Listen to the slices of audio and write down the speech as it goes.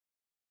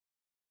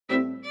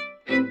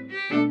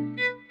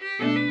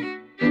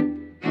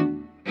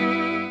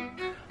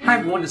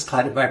everyone, it's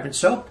Clyde of Vibrant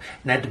Soap,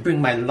 and I had to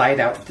bring my light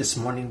out this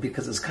morning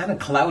because it's kind of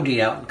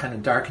cloudy out and kind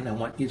of dark, and I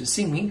want you to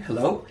see me.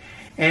 Hello.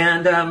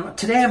 And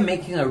today I'm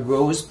making a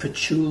rose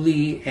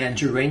patchouli and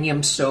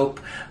geranium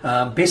soap,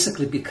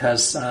 basically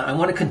because I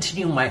want to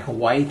continue my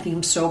Hawaii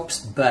themed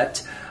soaps,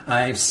 but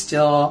I'm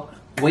still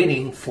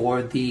waiting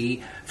for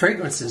the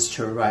fragrances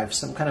to arrive.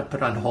 So I'm kind of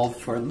put on hold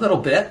for a little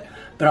bit,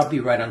 but I'll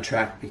be right on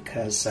track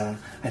because I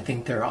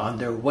think they're on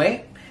their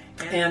way.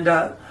 And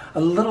a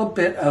little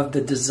bit of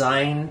the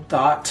design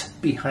thought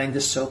behind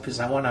the soap is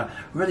I want a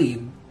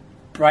really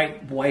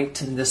bright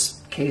white in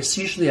this case.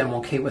 Usually I'm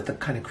okay with a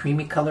kind of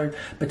creamy color,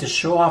 but to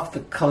show off the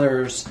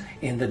colors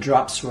in the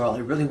drop swirl, I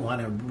really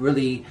want a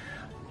really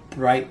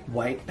bright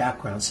white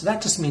background. So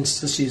that just means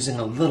just using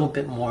a little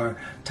bit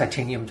more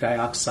titanium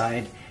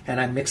dioxide, and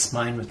I mix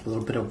mine with a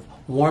little bit of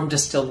warm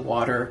distilled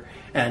water,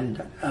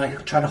 and I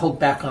try to hold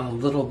back on a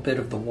little bit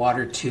of the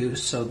water too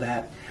so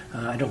that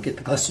I don't get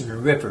the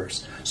glycerine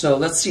rivers. So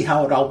let's see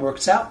how it all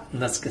works out,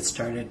 and let's get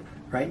started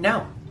right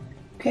now.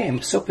 Okay,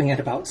 I'm soaping at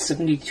about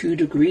 72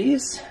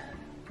 degrees,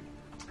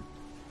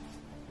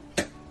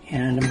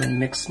 and I'm going to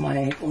mix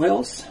my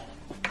oils.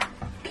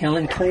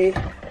 Kaolin Clyde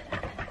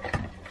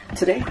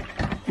today.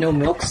 No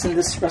milks in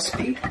this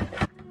recipe.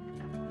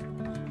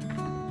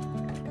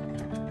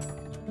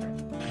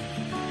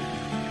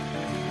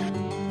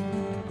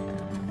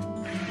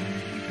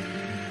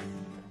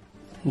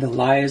 The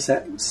lye is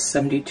at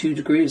 72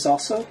 degrees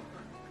also.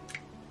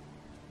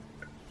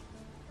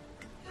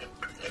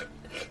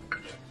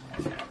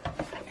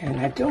 And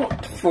I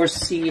don't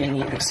foresee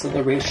any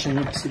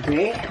acceleration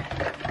today,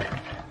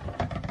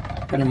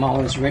 but I'm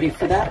always ready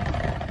for that.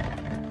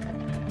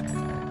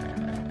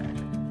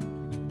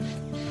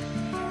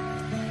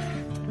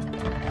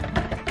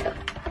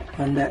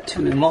 Run that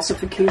to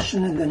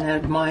emulsification and then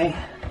add my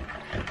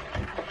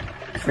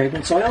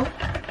fragrance oil.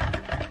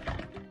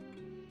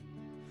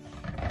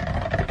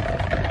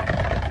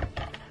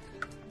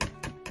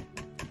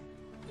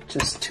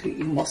 Just to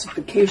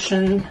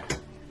emulsification,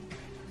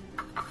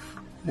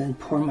 then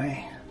pour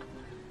my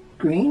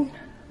green,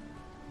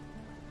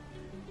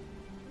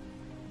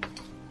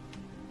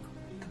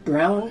 the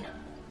brown,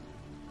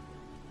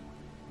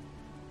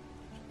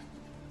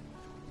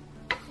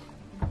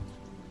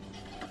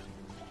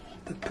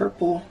 the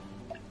purple,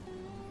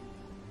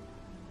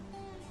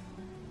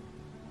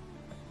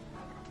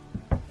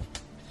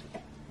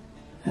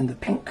 and the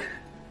pink.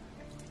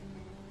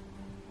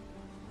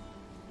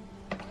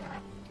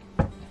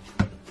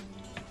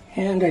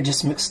 And I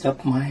just mixed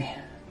up my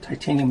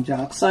titanium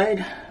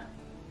dioxide.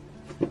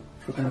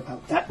 Forgot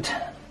about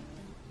that.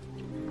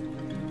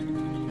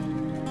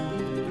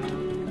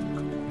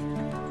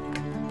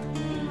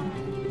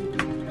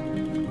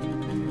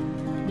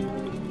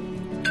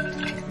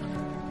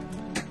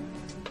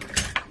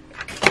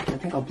 I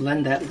think I'll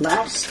blend that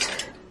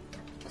last.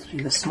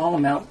 The small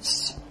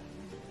amounts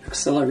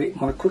accelerate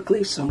more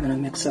quickly, so I'm going to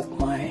mix up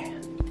my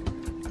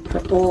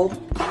purple,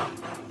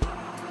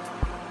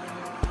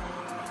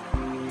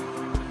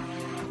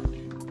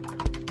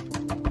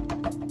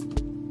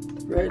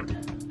 red,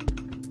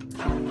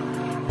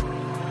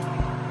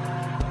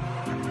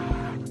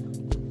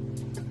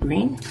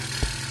 green,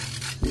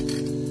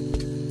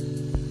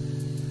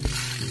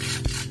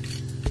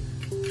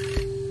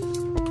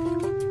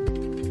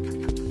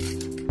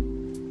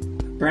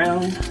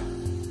 brown,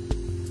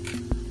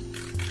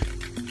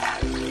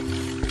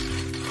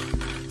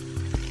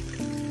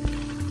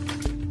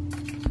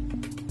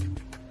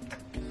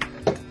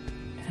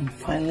 and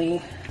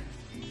finally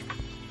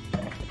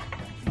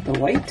the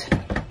white.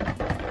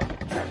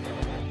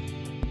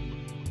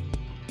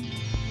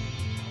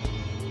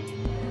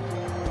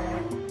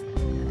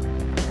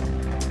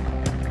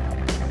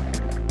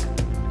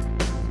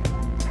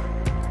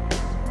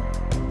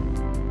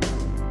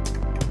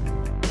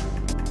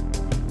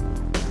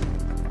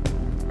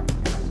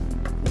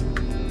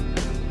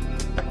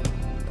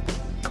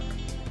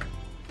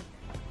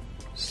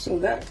 So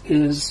that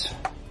is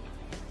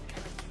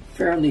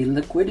fairly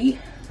liquidy.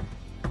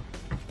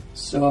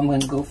 So I'm going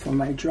to go for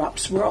my drop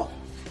swirl.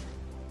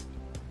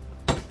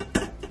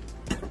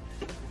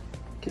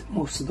 Get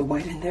most of the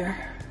white in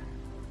there.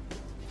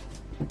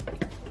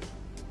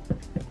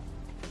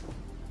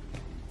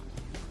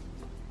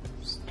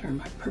 Stir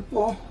my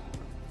purple.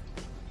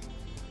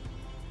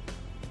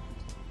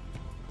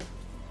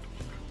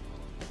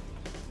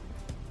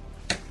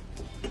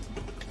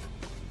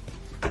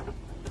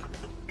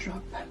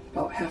 Drop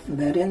about half of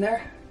that in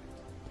there.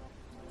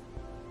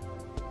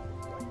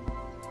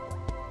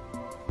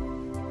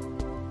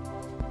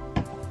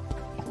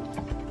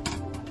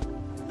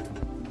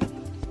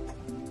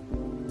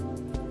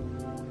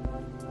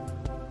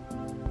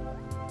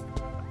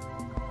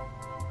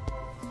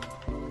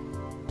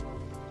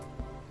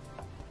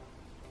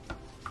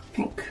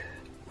 Pink,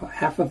 about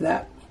half of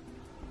that.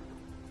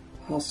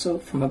 Also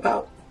from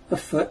about a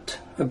foot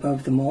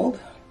above the mold.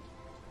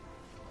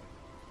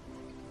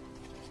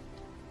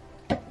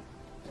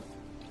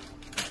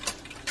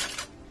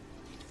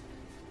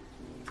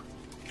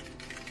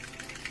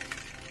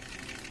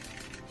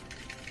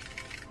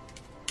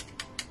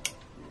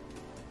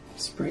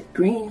 bright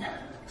green,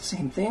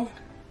 same thing.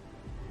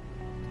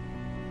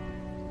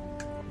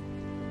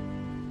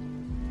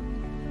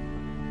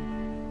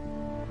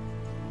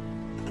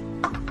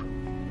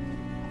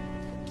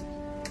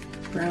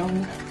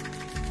 Brown.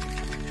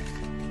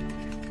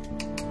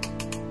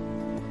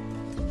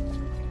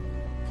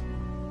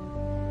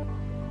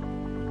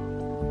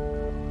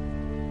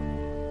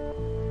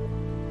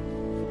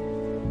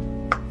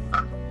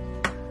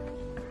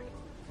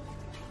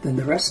 Then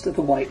the rest of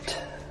the white.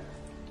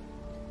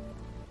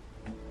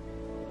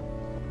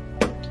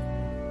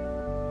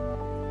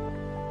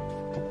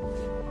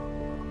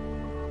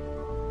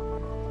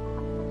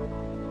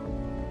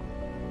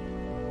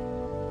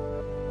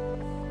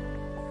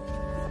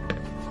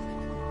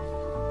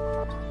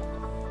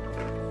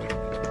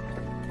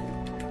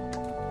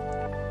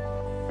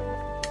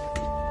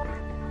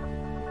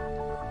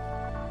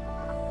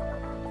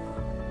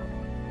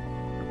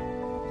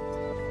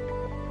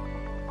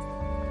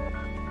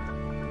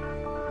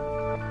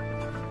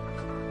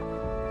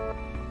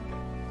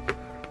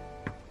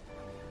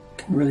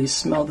 Can really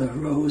smell the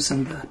rose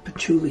and the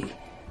patchouli.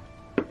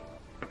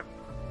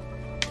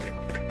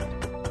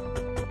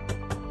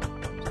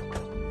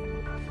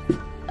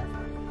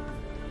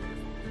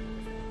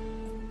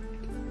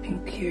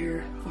 Pink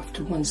here off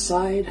to one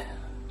side.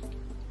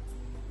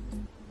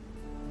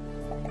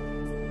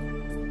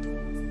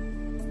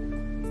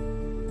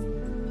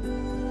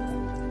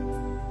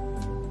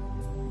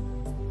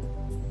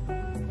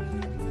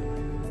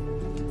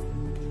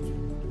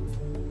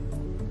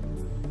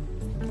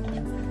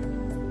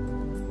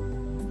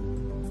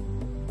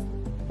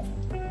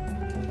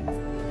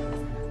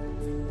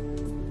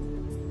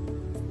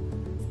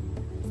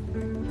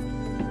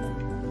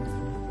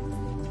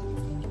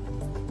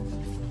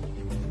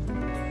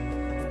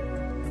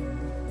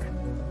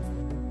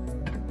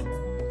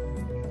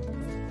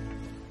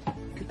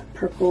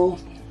 Purple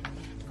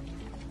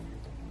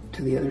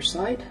to the other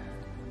side.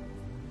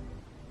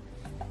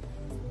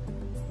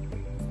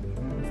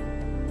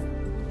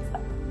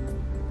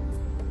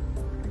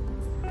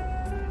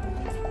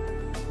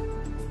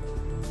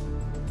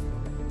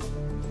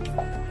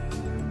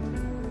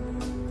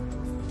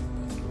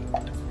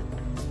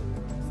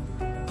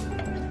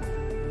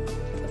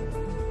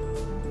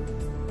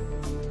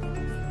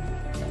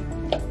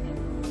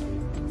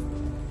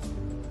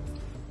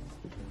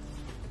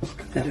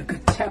 Give that a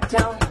good tap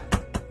down.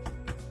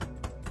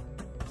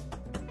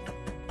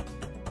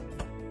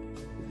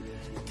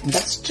 And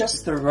that's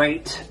just the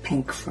right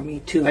pink for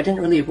me too. I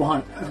didn't really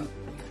want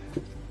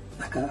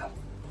like a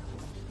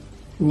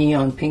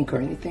neon pink or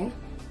anything.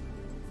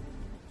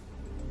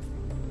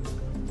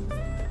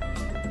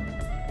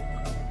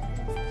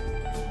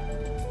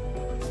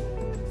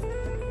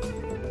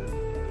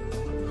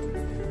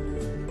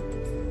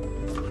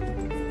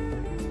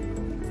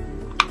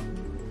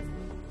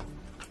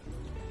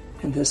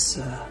 And this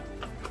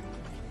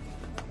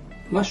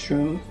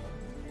mushroom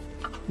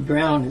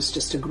brown is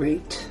just a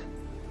great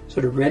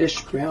sort of reddish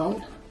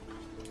brown,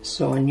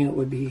 so I knew it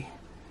would be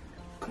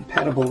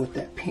compatible with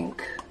that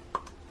pink.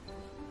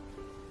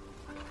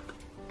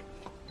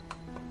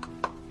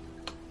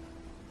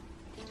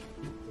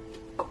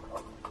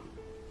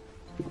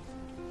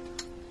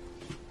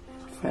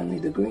 Finally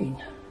the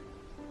green.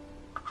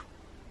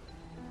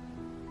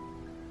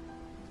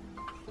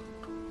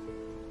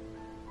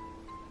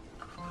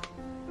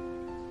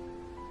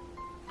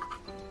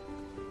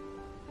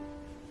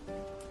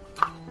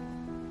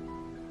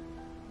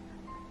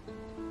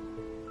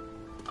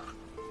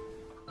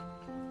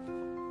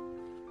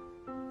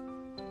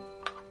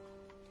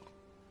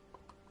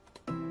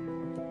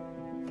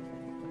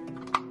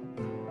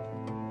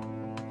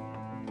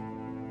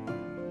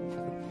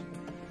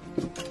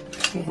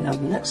 Okay, now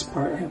the next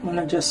part, I want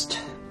to just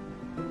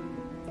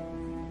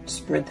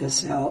spread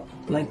this out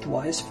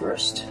lengthwise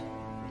first.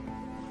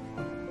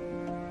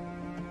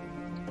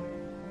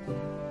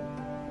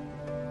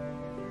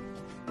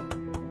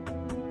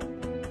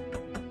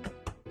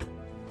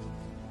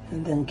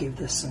 And then give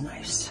this a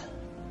nice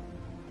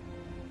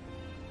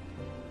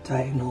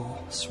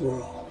diagonal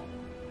swirl.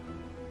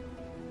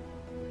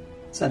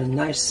 It's at a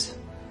nice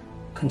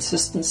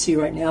consistency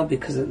right now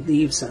because it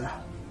leaves a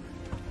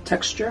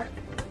texture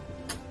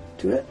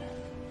to it.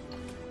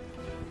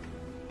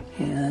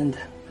 And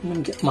I'm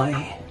going to get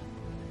my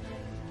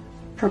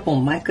purple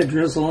mica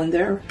drizzle in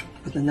there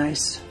with a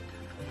nice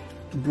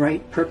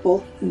bright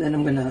purple, and then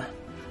I'm going to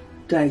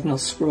diagonal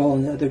swirl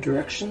in the other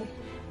direction.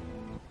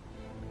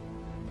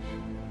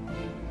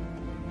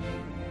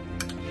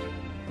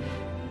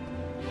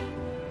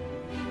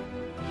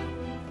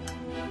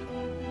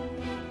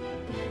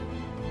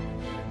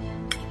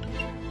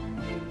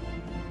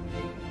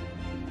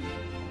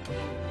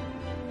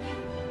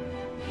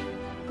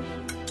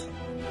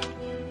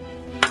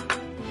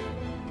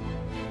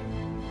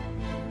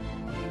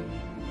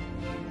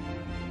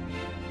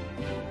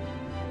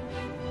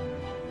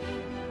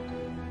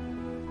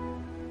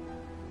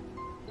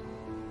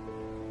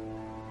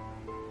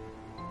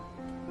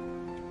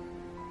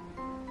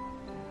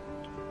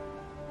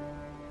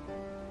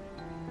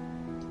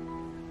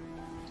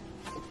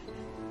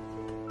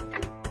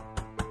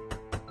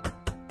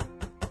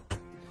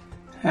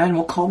 And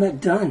we'll call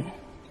that done.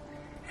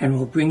 And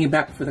we'll bring you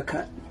back for the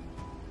cut.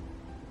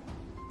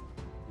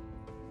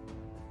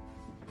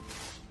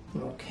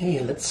 Okay,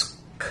 let's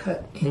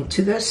cut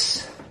into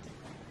this.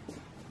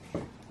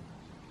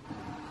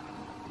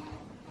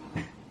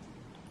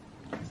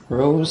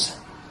 Rose,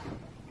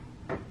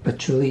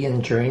 patchouli,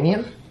 and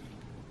geranium.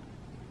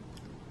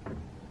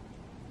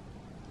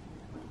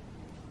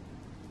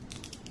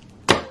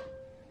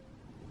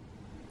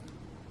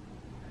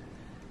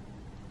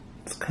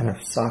 It's kind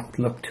of soft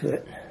look to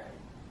it.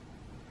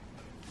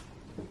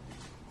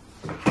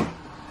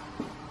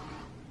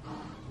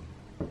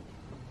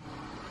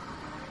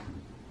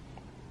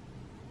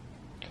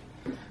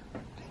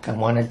 I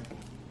wanted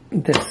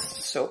this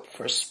soap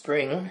for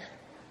spring.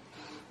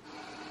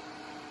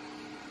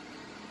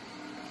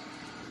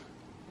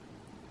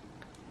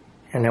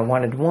 And I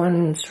wanted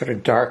one sort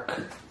of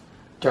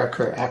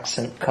darker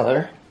accent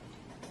color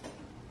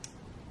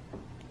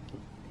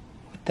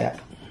with that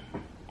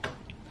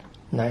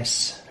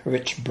nice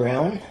rich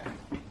brown.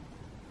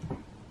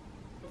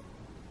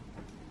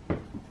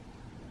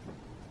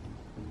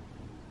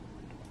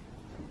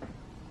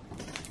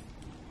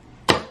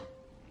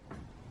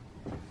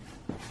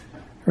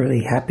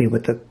 Really happy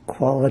with the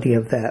quality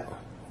of that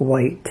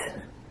white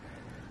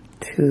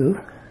too.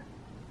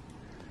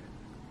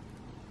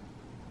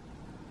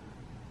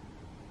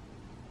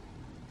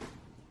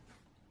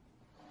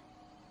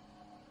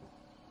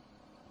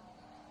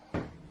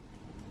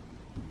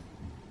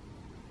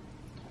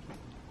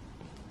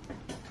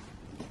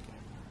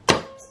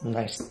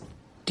 Nice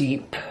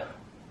deep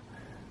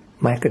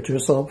mica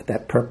drizzle with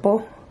that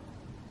purple.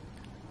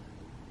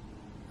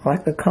 I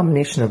like the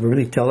combination of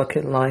really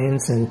delicate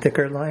lines and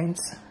thicker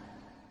lines.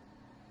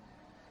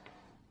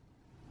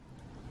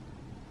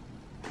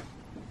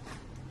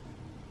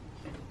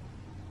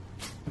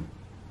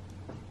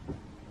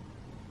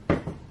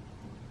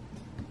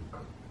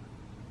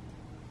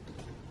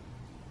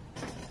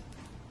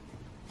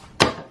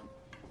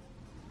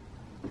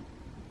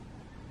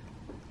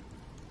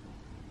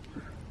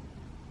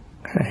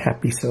 Kind of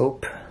happy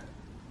soap.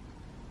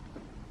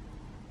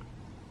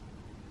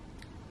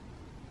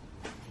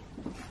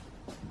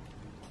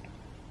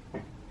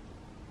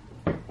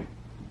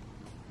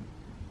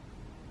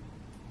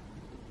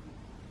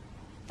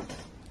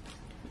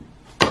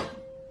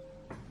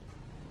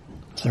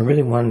 So I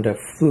really wanted a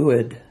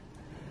fluid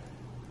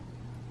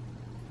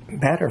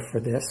batter for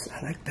this.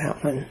 I like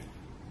that one.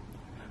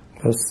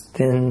 Those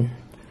thin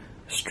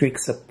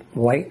streaks of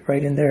white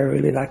right in there, I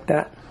really like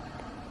that.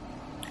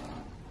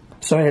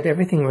 So I had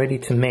everything ready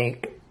to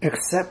make,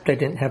 except I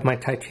didn't have my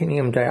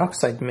titanium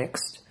dioxide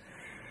mixed.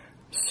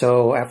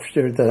 So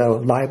after the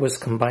lye was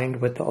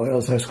combined with the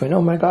oils, I was going,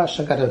 oh my gosh,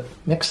 I gotta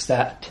mix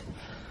that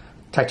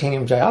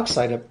titanium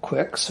dioxide up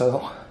quick.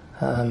 So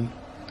the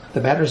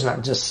batter's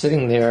not just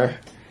sitting there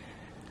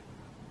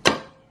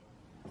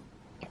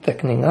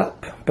thickening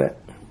up,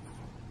 but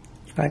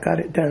I got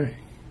it done.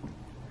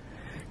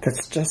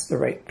 That's just the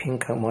right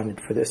pink I wanted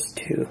for this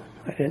too.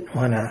 I didn't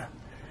want a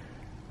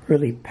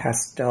really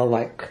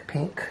pastel-like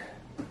pink.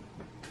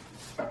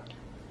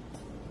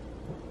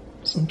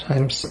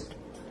 Sometimes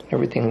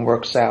everything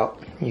works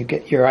out. You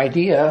get your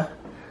idea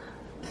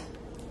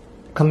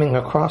coming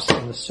across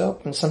in the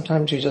soap, and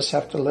sometimes you just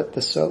have to let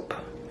the soap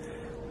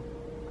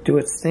do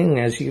its thing,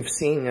 as you've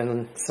seen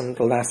in some of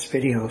the last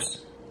videos.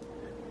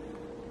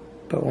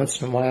 But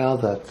once in a while,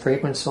 the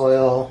fragrance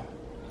oil,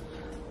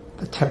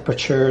 the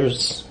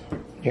temperatures,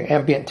 your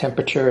ambient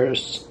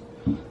temperatures,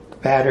 the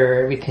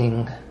batter,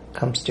 everything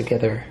comes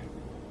together.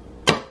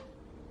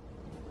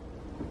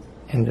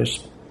 And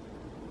there's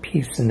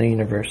peace in the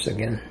universe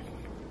again.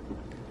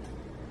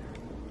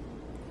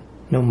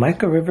 No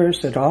mica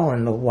rivers at all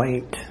in the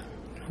white.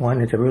 I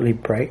wanted a really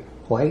bright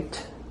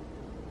white.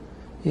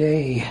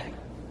 Yay.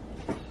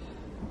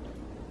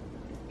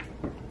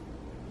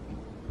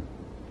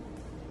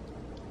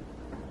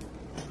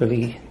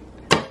 Really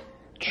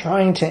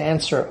trying to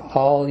answer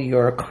all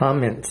your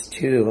comments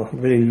too.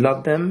 Really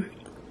love them.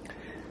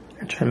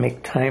 I try to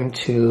make time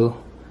to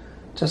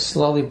just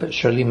slowly but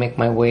surely make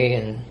my way,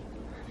 and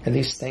at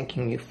least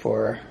thanking you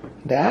for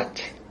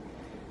that.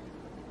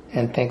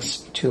 And thanks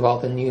to all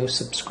the new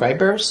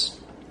subscribers.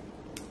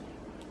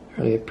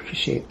 Really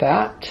appreciate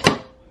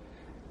that.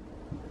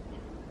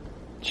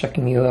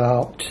 Checking you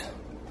out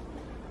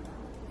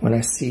when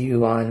I see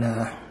you on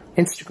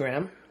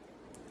Instagram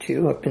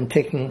too. I've been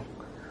taking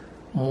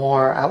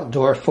more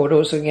outdoor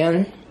photos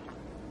again.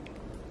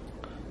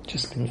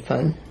 Just been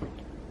fun.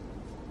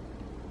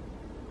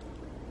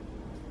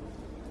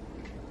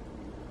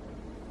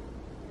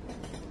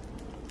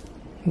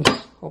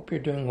 Just hope you're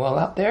doing well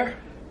out there.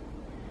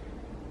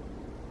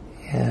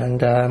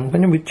 And I'm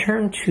going to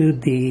return to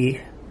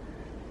the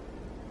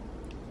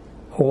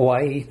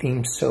Hawaii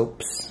themed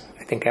soaps,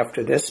 I think,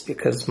 after this,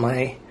 because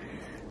my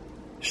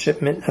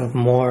shipment of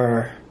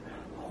more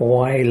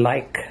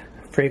Hawaii-like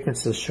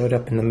fragrances showed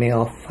up in the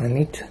mail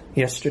finally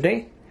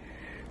yesterday.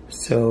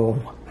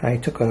 So I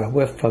took a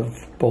whiff of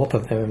both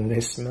of them. They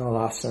smell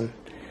awesome.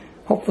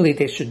 Hopefully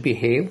they should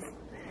behave.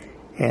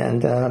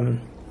 And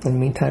In the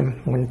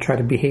meantime, I'm going to try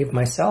to behave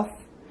myself.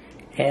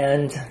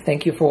 And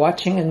thank you for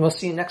watching, and we'll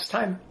see you next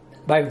time.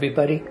 Bye,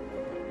 everybody.